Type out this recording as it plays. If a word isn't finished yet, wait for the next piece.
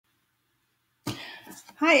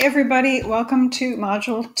Hi, everybody. Welcome to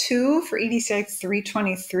Module 2 for EDCI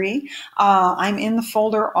 323. I'm in the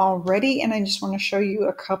folder already, and I just want to show you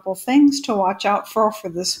a couple things to watch out for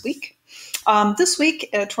this week. This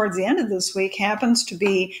week, towards the end of this week, happens to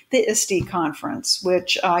be the ISTE conference,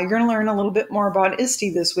 which you're going to learn a little bit more about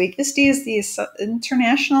ISTE this week. ISTE is the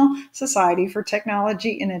International Society for Technology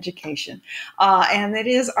in Education, and it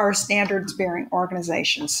is our standards-bearing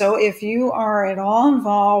organization. So if you are at all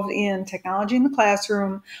involved in technology in the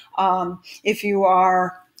classroom, if you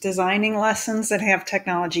are designing lessons that have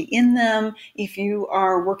technology in them, if you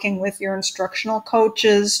are working with your instructional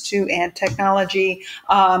coaches to add technology,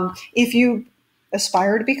 if you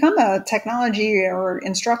aspire to become a technology or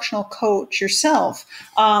instructional coach yourself,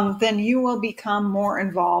 then you will become more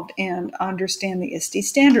involved and understand the ISTE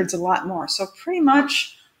standards a lot more. So pretty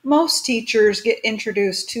much most teachers get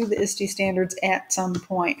introduced to the ISTE standards at some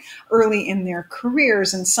point early in their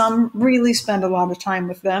careers, and some really spend a lot of time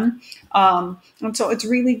with them. And so it's a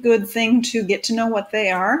really good thing to get to know what they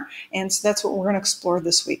are, and so that's what we're going to explore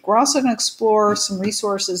this week. We're also going to explore some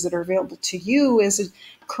resources that are available to you as a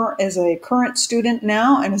current student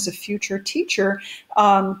now and as a future teacher,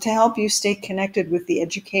 to help you stay connected with the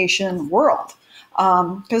education world.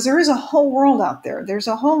 Because there is a whole world out there. There's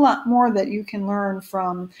a whole lot more that you can learn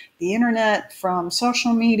from the internet, from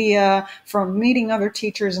social media, from meeting other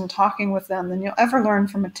teachers and talking with them than you'll ever learn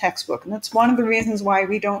from a textbook. And that's one of the reasons why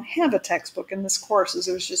we don't have a textbook in this course, is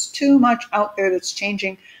there's just too much out there that's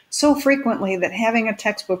changing so frequently that having a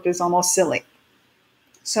textbook is almost silly.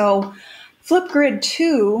 So Flipgrid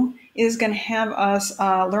 2 is going to have us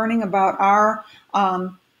learning about our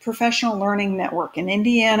professional learning network. In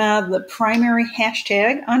Indiana, the primary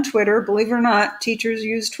hashtag on Twitter, believe it or not, teachers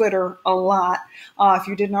use Twitter a lot, if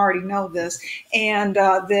you didn't already know this. And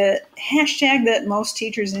the hashtag that most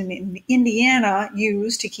teachers in Indiana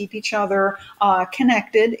use to keep each other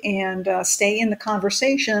connected and stay in the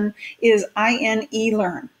conversation is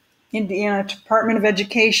INELearn. Indiana Department of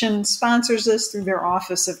Education sponsors this through their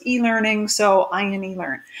Office of E-Learning, so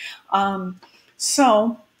INELearn.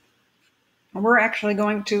 So we're actually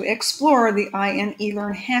going to explore the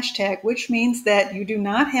INELearn hashtag, which means that you do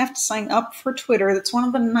not have to sign up for Twitter. That's one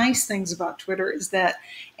of the nice things about Twitter, is that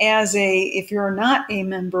if you're not a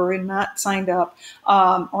member and not signed up,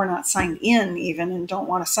 or not signed in even, and don't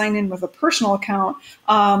want to sign in with a personal account,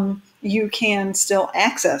 you can still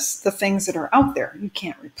access the things that are out there. You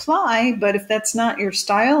can't reply, but if that's not your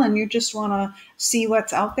style and you just want to see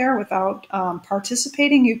what's out there without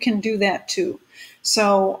participating, you can do that too.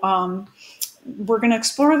 So we're going to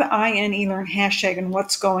explore the INELearn hashtag and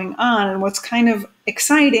what's going on. And what's kind of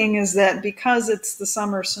exciting is that because it's the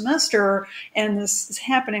summer semester and this is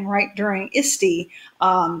happening right during ISTE,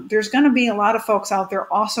 there's going to be a lot of folks out there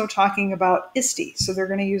also talking about ISTE. So they're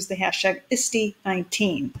going to use the hashtag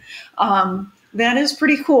S19. That is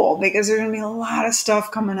pretty cool because there's going to be a lot of stuff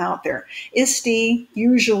coming out there. ISTE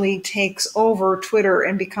usually takes over Twitter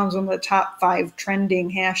and becomes one of the top 5 trending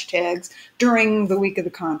hashtags during the week of the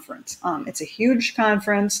conference. It's a huge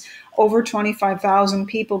conference. Over 25,000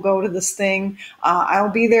 people go to this thing. I'll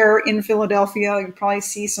be there in Philadelphia. You'll probably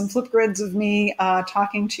see some Flipgrids of me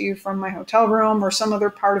talking to you from my hotel room or some other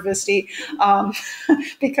part of ISTE,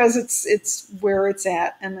 because it's where it's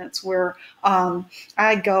at, and that's where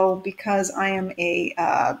I go because I am a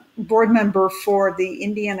board member for the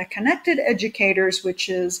Indiana Connected Educators, which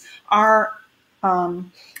is our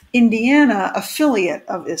Indiana affiliate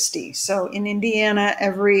of ISTE. So in Indiana,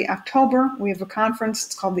 every October, we have a conference.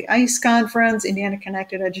 It's called the ICE Conference, Indiana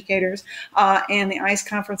Connected Educators. And the ICE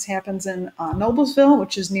Conference happens in Noblesville,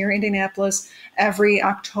 which is near Indianapolis, every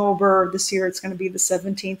October. This year, it's going to be the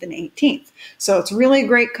 17th and 18th. So it's really a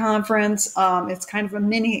great conference. It's kind of a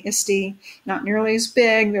mini ISTE, not nearly as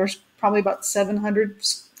big. There's probably about 700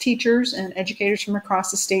 teachers and educators from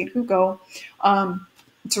across the state who go.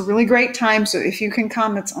 It's a really great time, so if you can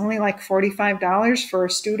come, it's only like $45 for a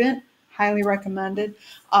student. Highly recommended.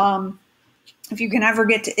 If you can ever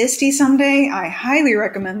get to ISTE someday, I highly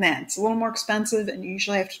recommend that. It's a little more expensive and you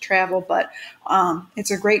usually have to travel, but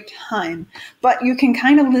it's a great time. But you can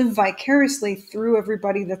kind of live vicariously through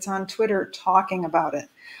everybody that's on Twitter talking about it.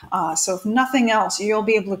 So if nothing else, you'll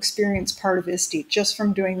be able to experience part of ISTE just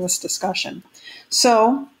from doing this discussion.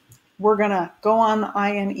 So we're going to go on the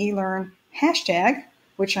INELearn hashtag,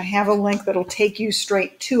 which I have a link that'll take you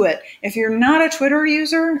straight to it. If you're not a Twitter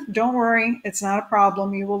user, don't worry, it's not a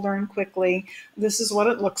problem. You will learn quickly. This is what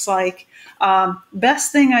it looks like.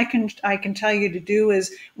 Best thing I can tell you to do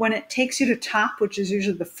is when it takes you to top, which is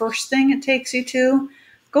usually the first thing it takes you to,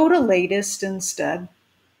 go to latest instead.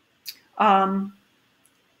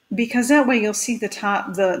 because that way you'll see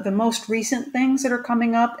the most recent things that are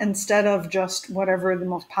coming up instead of just whatever the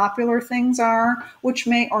most popular things are, which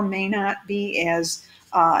may or may not be as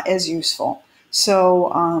useful.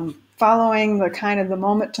 So following the kind of the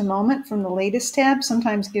moment to moment from the latest tab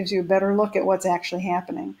sometimes gives you a better look at what's actually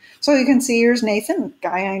happening. So you can see here's Nathan,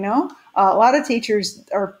 guy I know. A lot of teachers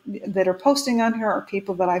that are posting on here are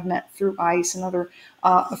people that I've met through ICE and other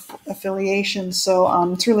affiliations.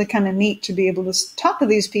 So it's really kind of neat to be able to talk to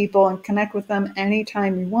these people and connect with them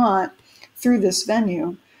anytime you want through this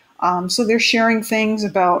venue. So they're sharing things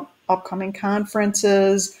about upcoming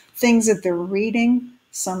conferences, things that they're reading,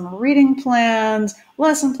 some reading plans,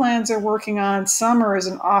 lesson plans they're working on. Summer is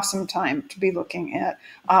an awesome time to be looking at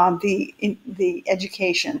the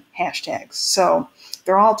education hashtags. So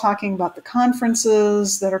they're all talking about the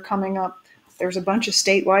conferences that are coming up. There's a bunch of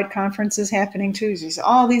statewide conferences happening too. So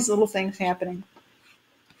all these little things happening.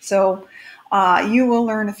 So you will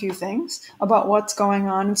learn a few things about what's going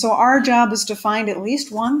on. And so our job is to find at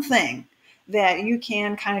least one thing that you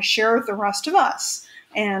can kind of share with the rest of us.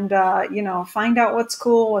 And, find out what's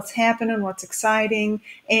cool, what's happening, what's exciting,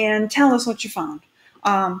 and tell us what you found.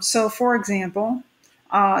 So, for example,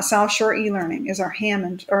 South Shore eLearning is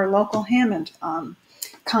our local Hammond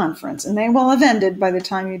conference, and they will have ended by the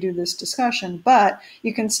time you do this discussion, but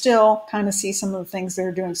you can still kind of see some of the things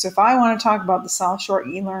they're doing. So if I want to talk about the South Shore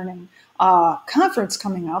eLearning conference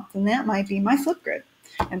coming up, then that might be my Flipgrid.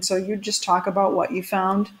 And so you just talk about what you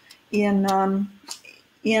found in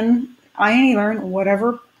iAnyLearn,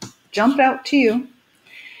 whatever jumped out to you,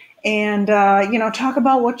 and talk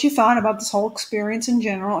about what you thought about this whole experience in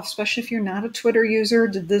general, especially if you're not a Twitter user.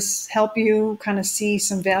 Did this help you kind of see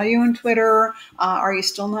some value in Twitter? Are you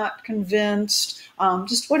still not convinced?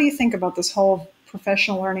 Just what do you think about this whole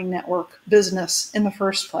professional learning network business in the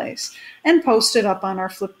first place? And post it up on our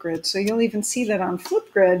Flipgrid. So you'll even see that on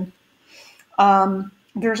Flipgrid.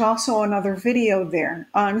 There's also another video there.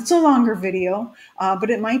 It's a longer video, but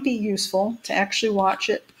it might be useful to actually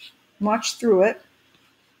watch through it.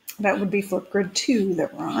 That would be Flipgrid 2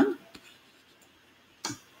 that we're on.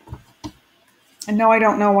 And no, I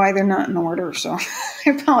don't know why they're not in order, so I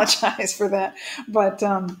apologize for that, but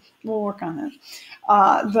we'll work on that.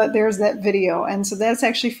 But there's that video, and so that's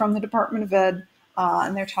actually from the Department of Ed,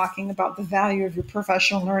 and they're talking about the value of your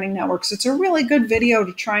professional learning networks. It's a really good video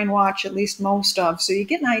to try and watch at least most of, so you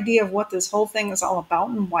get an idea of what this whole thing is all about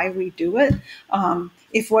and why we do it,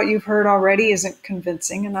 if what you've heard already isn't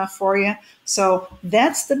convincing enough for you. So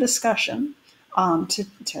that's the discussion,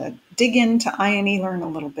 to dig into iAnyLearn a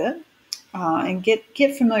little bit and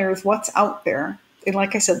get familiar with what's out there. And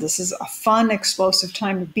like I said, this is a fun, explosive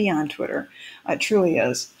time to be on Twitter. It truly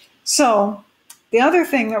is. So the other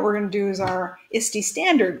thing that we're going to do is our ISTE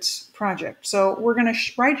standards project. So we're going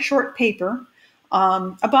to write a short paper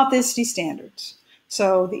about the ISTE standards.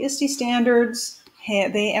 So the ISTE standards,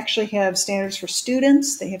 they actually have standards for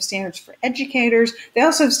students. They have standards for educators. They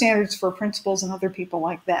also have standards for principals and other people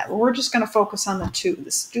like that. But we're just going to focus on the two,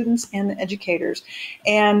 the students and the educators,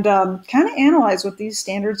 and kind of analyze what these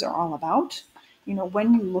standards are all about.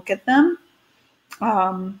 When you look at them,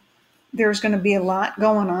 there's going to be a lot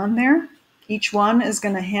going on there. Each one is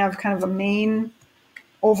going to have kind of a main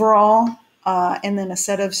overall and then a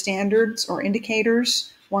set of standards or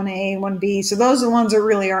indicators, 1A, 1B. So those are the ones that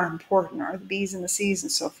really are important, are the B's and the C's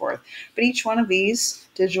and so forth. But each one of these,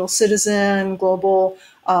 digital citizen, global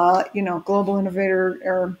innovator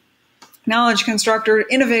or knowledge constructor,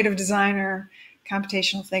 innovative designer,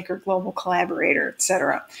 computational thinker, global collaborator,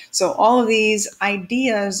 etc. So all of these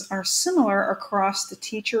ideas are similar across the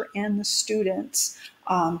teacher and the students'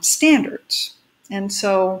 standards. And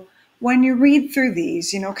so when you read through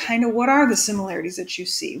these, kind of what are the similarities that you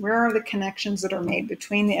see? Where are the connections that are made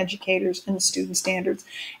between the educators and the student standards?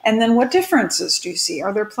 And then what differences do you see?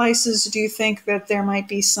 Are there places, do you think, that there might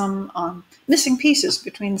be some missing pieces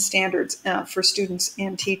between the standards for students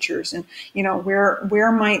and teachers? And,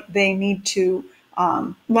 where might they need to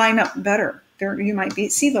line up better? There, you might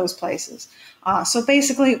see those places. So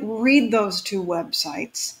basically, read those two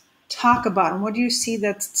websites. Talk about them. What do you see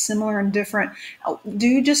that's similar and different? Do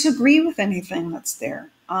you disagree with anything that's there?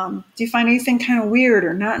 Do you find anything kind of weird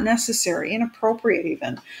or not necessary, inappropriate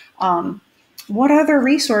even? What other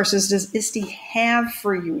resources does ISTE have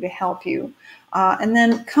for you to help you? And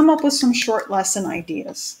then come up with some short lesson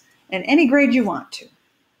ideas in any grade you want to.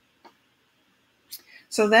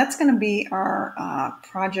 So that's going to be our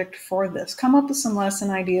project for this. Come up with some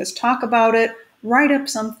lesson ideas, talk about it, write up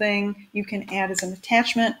something you can add as an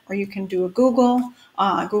attachment, or you can do a Google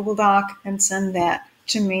Doc and send that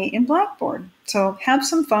to me in Blackboard. So have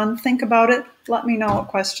some fun, think about it, let me know what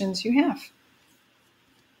questions you have.